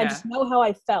 I just know how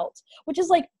I felt, which is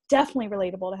like definitely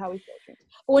relatable to how we feel dreams.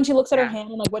 But when she looks at her hand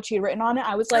and like what she had written on it,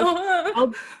 I was like,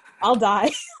 I'll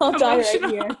die. I'll die right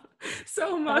here.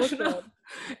 So emotional.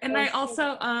 And I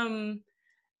also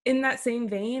in that same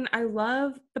vein, I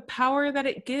love the power that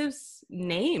it gives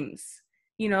names.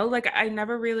 Like I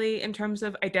never really, in terms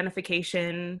of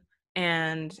identification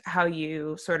and how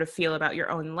you sort of feel about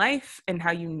your own life and how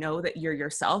you know that you're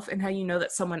yourself and how you know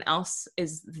that someone else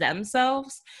is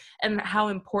themselves, and how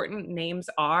important names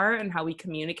are and how we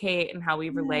communicate and how we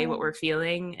relay what we're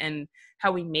feeling and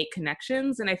how we make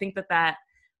connections. And I think that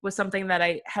was something that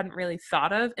I hadn't really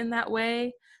thought of in that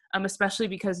way, especially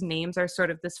because names are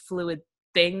sort of this fluid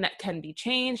thing that can be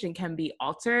changed and can be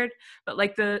altered. But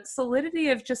like the solidity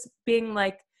of just being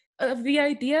like, of the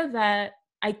idea that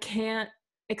I can't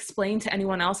explain to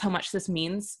anyone else how much this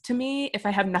means to me if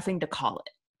I have nothing to call it.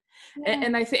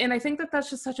 And I think that that's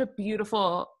just such a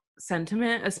beautiful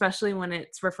sentiment, especially when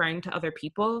it's referring to other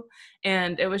people.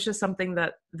 And it was just something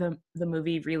that the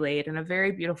movie relayed in a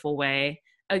very beautiful way.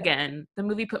 Again, the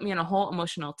movie put me in a whole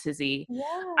emotional tizzy.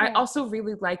 I also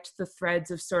really liked the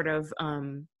threads of sort of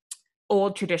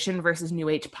old tradition versus new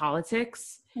age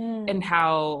politics, and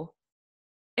how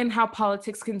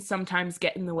politics can sometimes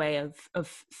get in the way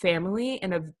of family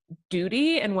and of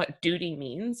duty, and what duty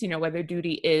means, whether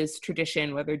duty is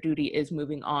tradition, whether duty is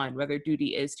moving on, whether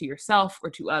duty is to yourself or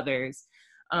to others.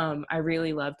 I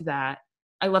really loved that.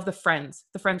 I love the friends.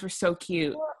 The friends were so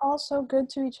cute. They were all so good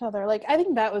to each other. Like, I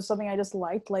think that was something I just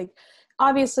liked. Like,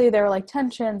 obviously there were like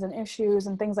tensions and issues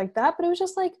and things like that, but it was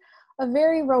just like a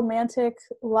very romantic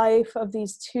life of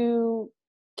these two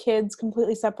kids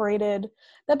completely separated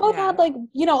that both had like,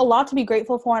 you know, a lot to be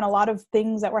grateful for and a lot of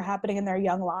things that were happening in their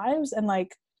young lives, and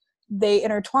like they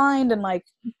intertwined, and like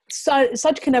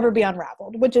such can never be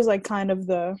unraveled, which is like kind of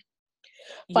the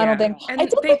final thing. And I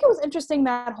did think it was interesting,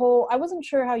 that whole, I wasn't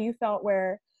sure how you felt,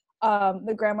 where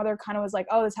the grandmother kind of was like,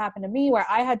 oh, this happened to me, where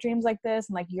I had dreams like this,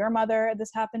 and like your mother,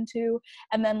 this happened to.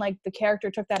 And then like the character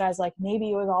took that as like,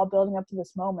 maybe it was all building up to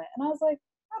this moment. And I was like,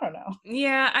 I don't know.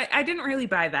 Yeah, I didn't really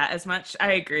buy that as much.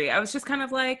 I agree. I was just kind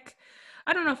of like,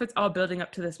 I don't know if it's all building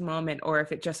up to this moment, or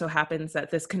if it just so happens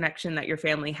that this connection that your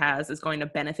family has is going to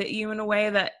benefit you in a way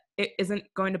that it isn't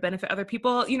going to benefit other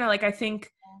people. You know, like I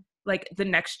think like the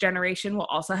next generation will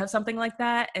also have something like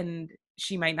that, and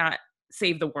she might not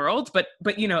save the world, but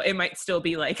you know, it might still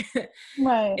be like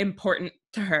important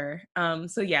to her.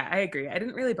 So yeah, I agree. I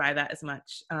didn't really buy that as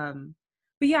much.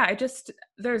 But yeah,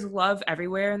 there's love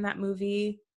everywhere in that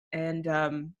movie. And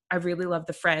I really love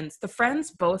the friends. The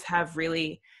friends both have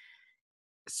really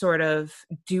sort of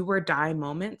do or die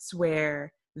moments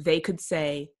where they could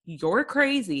say, you're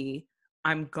crazy,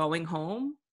 I'm going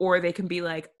home. Or they can be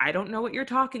like, I don't know what you're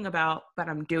talking about, but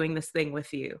I'm doing this thing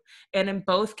with you. And in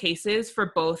both cases,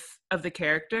 for both of the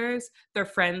characters, their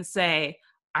friends say,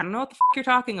 I don't know what the fuck you're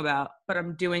talking about, but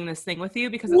I'm doing this thing with you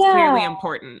because it's clearly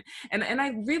important. And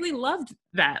I really loved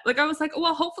that. Like, I was like,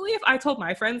 well, hopefully if I told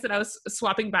my friends that I was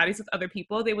swapping bodies with other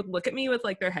people, they would look at me with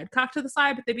like their head cocked to the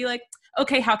side, but they'd be like,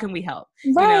 okay, how can we help?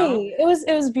 Right. You know?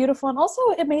 It was beautiful. And also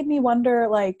it made me wonder,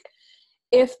 like,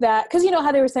 if that, because you know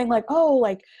how they were saying like, oh,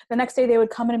 like the next day they would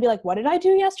come in and be like, what did I do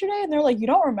yesterday? And they're like, you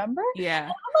don't remember? Yeah.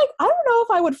 And I'm like, I don't know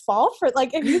if I would fall for it.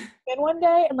 Like, if you came in one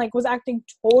day and like was acting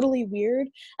totally weird,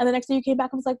 and the next day you came back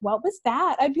and was like, what was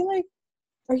that? I'd be like,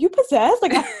 are you possessed?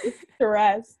 Like, I'm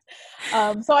stressed.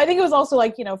 So I think it was also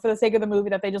like, you know, for the sake of the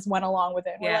movie, that they just went along with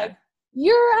it. We're like,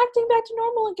 you're acting back to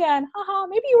normal again. Haha,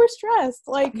 maybe you were stressed.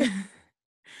 Like,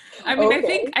 I mean,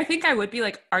 okay. I think I would be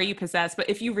like, are you possessed? But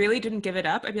if you really didn't give it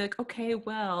up, I'd be like, okay,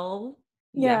 well,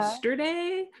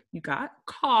 yesterday you got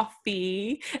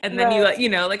coffee, and then you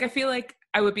know, like, I feel like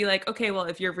I would be like, okay, well,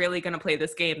 if you're really going to play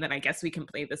this game, then I guess we can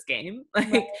play this game,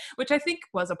 like, which I think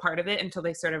was a part of it until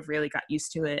they sort of really got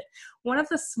used to it. One of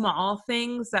the small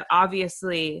things that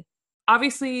obviously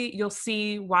you'll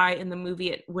see why in the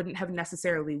movie it wouldn't have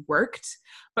necessarily worked,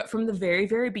 but from the very,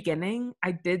 very beginning,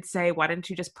 I did say, why didn't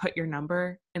you just put your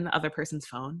number in the other person's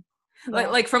phone?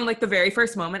 Like from like the very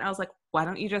first moment, I was like, why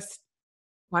don't you just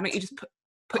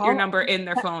put your number in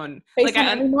their phone? Like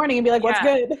every morning and be like, what's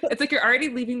good? It's like, you're already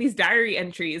leaving these diary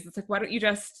entries. It's like, why don't you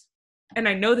just, and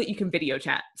I know that you can video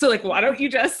chat, so like, why don't you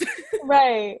just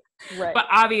right. But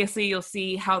obviously you'll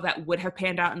see how that would have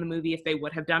panned out in the movie if they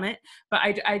would have done it. But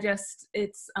I just,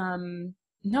 it's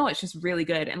no, it's just really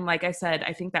good. And like I said,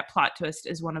 I think that plot twist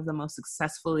is one of the most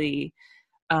successfully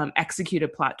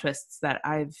executed plot twists that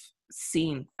I've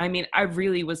seen. I mean, I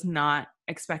really was not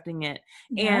expecting it.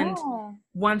 And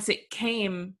once it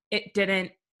came, it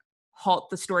didn't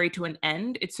halt the story to an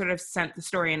end. It sort of sent the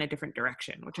story in a different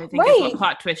direction, which I think is what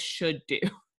plot twists should do.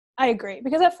 I agree.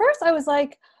 Because at first I was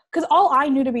like, because all I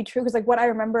knew to be true, because like what I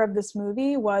remember of this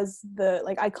movie was the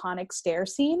like iconic stair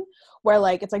scene where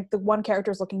like it's like the one character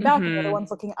is looking back and the other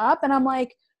one's looking up, and I'm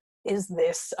like, is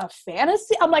this a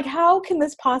fantasy? I'm like, how can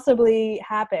this possibly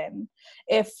happen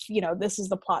if, you know, this is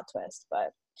the plot twist?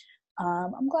 But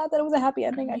I'm glad that it was a happy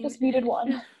ending. I just needed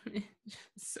one.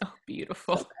 So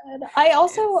beautiful. So I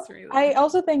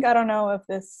also think, I don't know if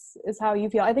this is how you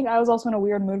feel, I think I was also in a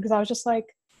weird mood because I was just like,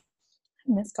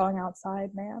 I miss going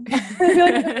outside, man. I feel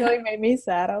like it really made me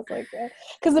sad. I was like,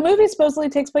 because the movie supposedly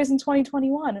takes place in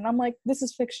 2021, and I'm like, this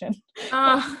is fiction.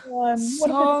 I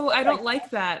don't like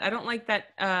that. I don't like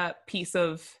that piece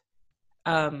of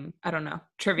I don't know,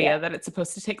 trivia that it's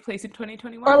supposed to take place in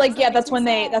 2021. Or like, that's when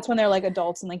they're like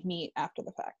adults and like meet after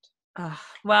the fact.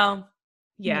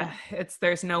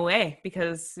 There's no way,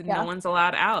 because no one's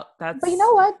allowed out. But you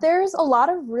know what? There's a lot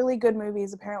of really good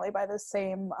movies apparently by the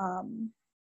same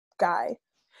guy.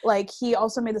 Like, he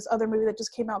also made this other movie that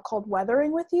just came out called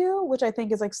Weathering with You, which I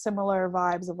think is like similar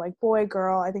vibes of like boy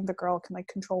girl. I think the girl can like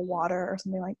control water or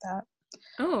something like that.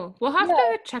 Oh, we'll have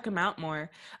to check him out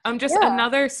more.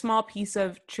 Another small piece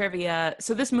of trivia.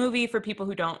 So this movie, for people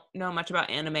who don't know much about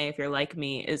anime, if you're like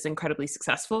me, is incredibly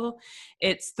successful.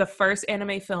 It's the first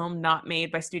anime film not made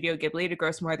by Studio Ghibli to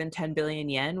gross more than 10 billion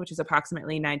yen, which is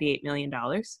approximately $98 million.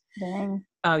 Dang.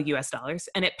 US dollars.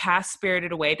 And it passed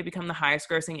Spirited Away to become the highest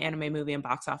grossing anime movie in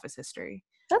box office history.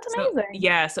 That's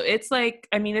amazing. So it's like,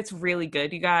 I mean, it's really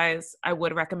good, you guys. I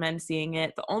would recommend seeing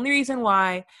it. The only reason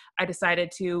why I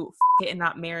decided to it and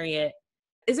not marry it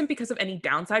isn't because of any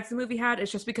downsides the movie had.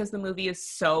 It's just because the movie is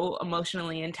so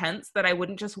emotionally intense that I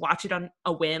wouldn't just watch it on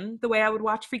a whim the way I would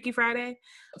watch Freaky Friday.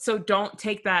 So don't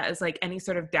take that as like any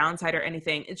sort of downside or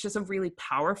anything. It's just a really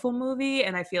powerful movie,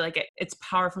 and I feel like its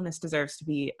powerfulness deserves to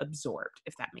be absorbed,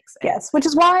 if that makes sense. Yes, which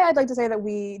is why I'd like to say that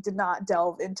we did not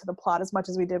delve into the plot as much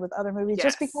as we did with other movies,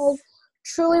 just because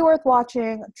truly worth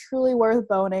watching, truly worth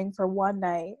boning for one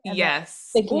night. And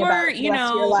thinking or, about you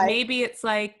know, maybe it's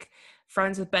like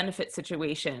friends with benefit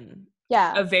situation.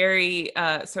 Yeah. A very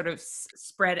sort of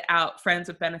spread out friends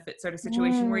with benefit sort of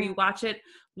situation where you watch it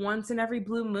once in every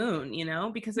blue moon, you know,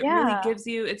 because it really gives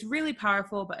you, it's really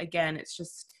powerful. But again, it's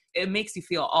just, it makes you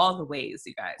feel all the ways,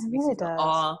 you guys. It makes you feel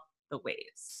all the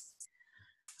ways.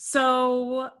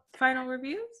 So, final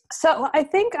reviews? So, I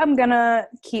think I'm going to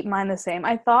keep mine the same.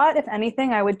 I thought, if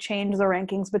anything, I would change the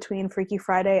rankings between Freaky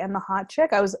Friday and The Hot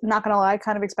Chick. I was, not going to lie,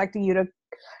 kind of expecting you to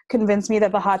convince me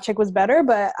that The Hot Chick was better,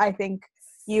 but I think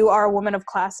you are a woman of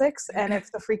classics, and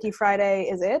if the Freaky Friday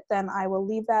is it, then I will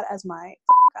leave that as my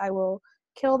I will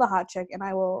kill The Hot Chick, and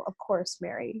I will, of course,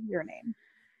 marry Your Name.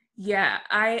 Yeah,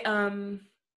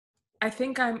 I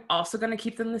think I'm also going to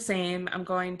keep them the same. I'm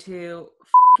going to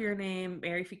Your Name,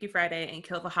 marry Freaky Friday, and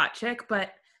kill The Hot Chick.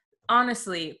 But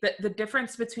honestly, the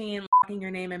difference between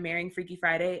Your Name and marrying Freaky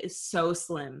Friday is so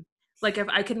slim. Like, if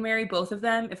I could marry both of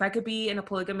them, if I could be in a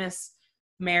polygamous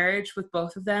marriage with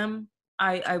both of them,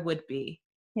 I would be.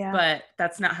 Yeah. But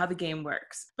that's not how the game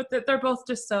works. But they're both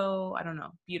just so, I don't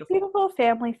know, beautiful. Beautiful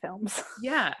family films.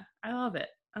 Yeah, I love it.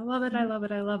 I love it. I love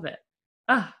it. I love it.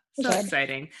 Ah, so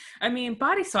exciting. I mean,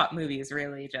 body swap movies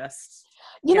really just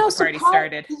get the party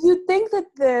started. You'd think that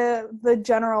the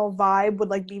general vibe would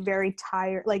like be very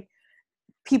tired, like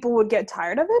people would get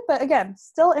tired of it, but again,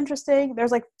 still interesting.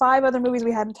 There's like 5 other movies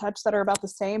we hadn't touched that are about the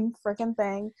same freaking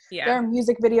thing. Yeah. There are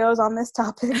music videos on this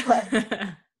topic, but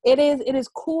it is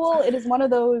cool. It is one of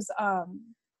those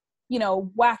you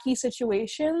know, wacky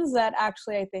situations that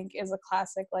actually I think is a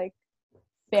classic like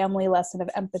family lesson of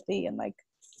empathy and like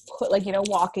you know,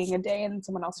 walking a day in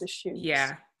someone else's shoes.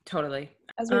 Yeah, totally.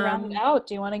 As we round it out,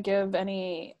 do you want to give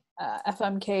any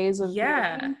FMKs of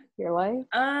your life?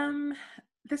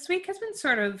 This week has been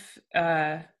sort of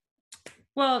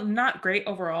well, not great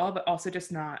overall, but also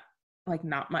just not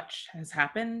much has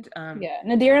happened.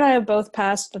 Nadir and I have both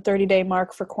passed the 30-day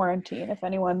mark for quarantine, if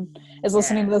anyone is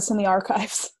listening to this in the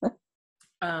archives.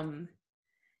 So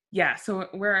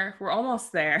we're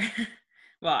almost there.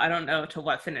 Well, I don't know to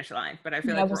what finish line, but I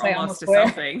feel like we're almost to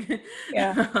something.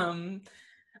 Yeah.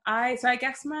 I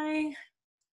guess my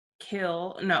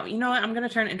kill, no, you know what? I'm going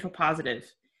to turn it into a positive.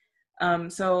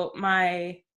 So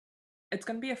it's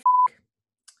going to be a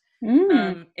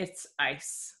it's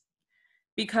ice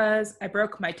because I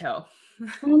broke my toe.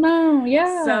 Oh no.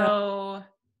 Yeah. So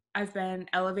I've been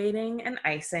elevating and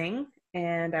icing,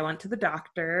 and I went to the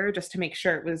doctor just to make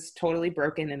sure it was totally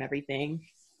broken and everything.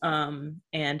 And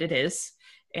it is.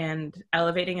 And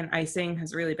elevating and icing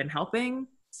has really been helping.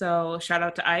 So shout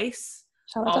out to ice.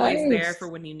 Always there for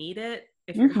when you need it.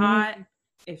 If you're hot,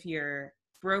 if you're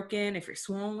broken, if you're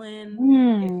swollen,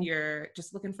 if you're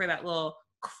just looking for that little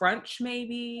crunch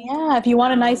maybe. Yeah, if you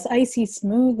want a nice icy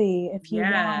smoothie. If you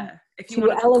want to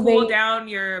cool down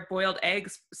your boiled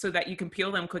eggs so that you can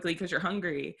peel them quickly because you're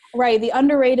hungry. Right, the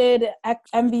underrated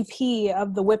MVP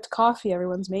of the whipped coffee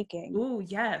everyone's making. Ooh,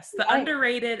 yes. The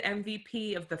underrated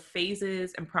MVP of the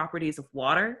phases and properties of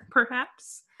water,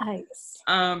 perhaps. Ice.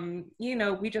 You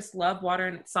know, we just love water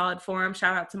in its solid form.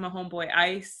 Shout out to my homeboy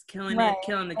Ice, killing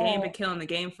the game, but killing the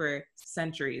game for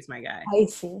centuries, my guy.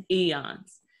 Icy.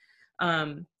 Eons.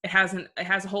 It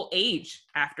has a whole age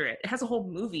after it. It has a whole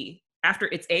movie after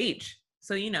its age.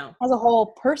 So, you know. As a whole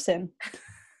person.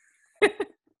 It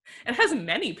has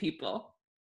many people.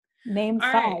 Name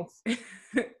 5.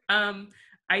 Right.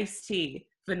 Iced tea,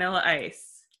 vanilla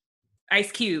ice,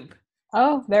 ice cube.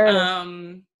 Oh, there it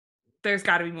is. There's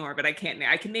got to be more, but I can't.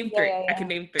 I can name 3. Yeah. I can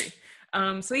name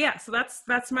 3. So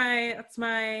that's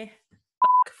my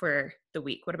for the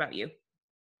week. What about you?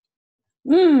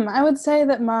 I would say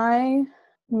that my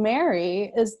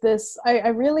Mary is this, I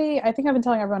think I've been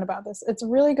telling everyone about this. It's a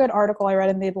really good article I read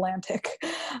in The Atlantic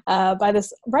by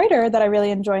this writer that I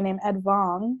really enjoy named Ed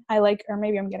Vong. Or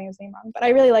maybe I'm getting his name wrong, but I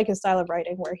really like his style of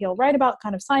writing where he'll write about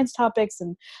kind of science topics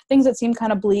and things that seem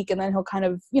kind of bleak, and then he'll kind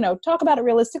of, you know, talk about it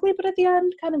realistically, but at the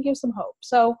end kind of give some hope.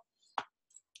 So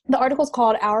the article is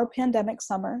called Our Pandemic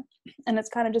Summer, and it's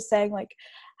kind of just saying like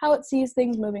how it sees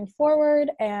things moving forward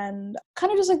and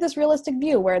kind of just like this realistic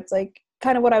view where it's like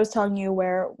kind of what I was telling you,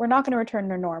 where we're not going to return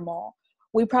to normal.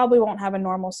 we probably won't have a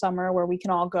normal summer where we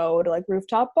can all go to like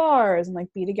rooftop bars and like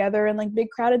be together in like big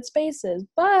crowded spaces.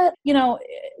 But, you know,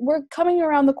 we're coming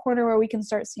around the corner where we can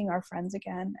start seeing our friends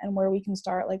again, and where we can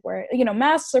start like where, you know,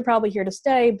 masks are probably here to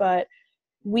stay, but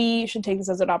we should take this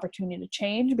as an opportunity to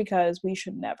change, because we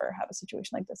should never have a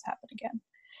situation like this happen again.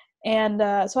 And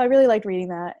so I really liked reading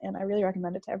that, and I really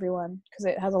recommend it to everyone because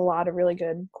it has a lot of really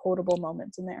good quotable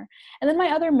moments in there. And then my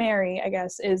other Mary, I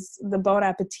guess, is the Bon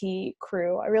Appetit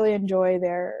crew. I really enjoy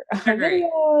their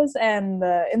videos and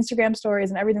the Instagram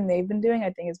stories, and everything they've been doing, I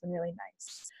think, has been really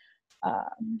nice.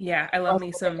 Yeah, I love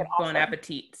me some Bon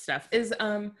Appetit stuff. Is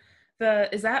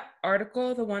that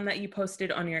article the one that you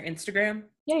posted on your Instagram?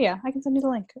 Yeah, I can send you the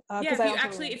link.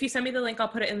 If you send me the link, I'll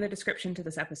put it in the description to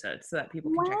this episode so that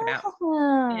people can check it out.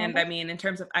 And I mean, in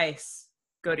terms of ice,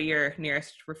 go to your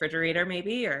nearest refrigerator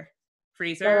maybe, or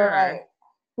freezer. Right.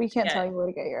 We can't tell you where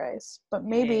to get your ice, but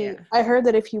maybe I heard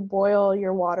that if you boil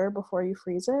your water before you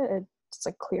freeze it, it's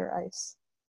like clear ice.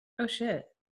 Oh shit.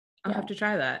 I'll have to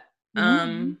try that.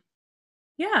 Mm-hmm.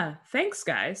 Yeah, thanks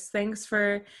guys. Thanks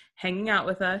for hanging out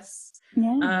with us.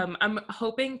 Yeah. I'm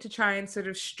hoping to try and sort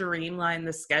of streamline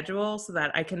the schedule so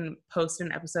that I can post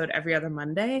an episode every other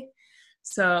Monday.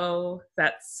 So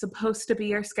that's supposed to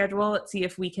be our schedule. Let's see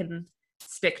if we can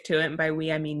stick to it. And by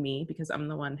we, I mean me, because I'm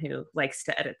the one who likes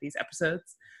to edit these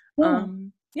episodes.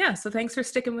 So thanks for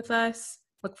sticking with us.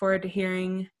 Look forward to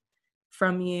hearing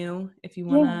from you. If you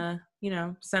want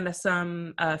to, send us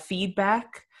some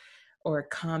feedback or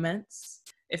comments.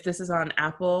 If this is on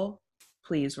Apple,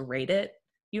 please rate it.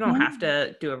 You don't have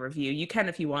to do a review. You can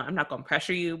if you want. I'm not going to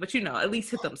pressure you, but at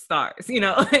least hit them stars, For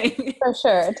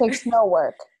sure. It takes no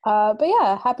work. But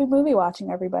yeah, happy movie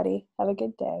watching, everybody. Have a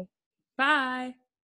good day. Bye.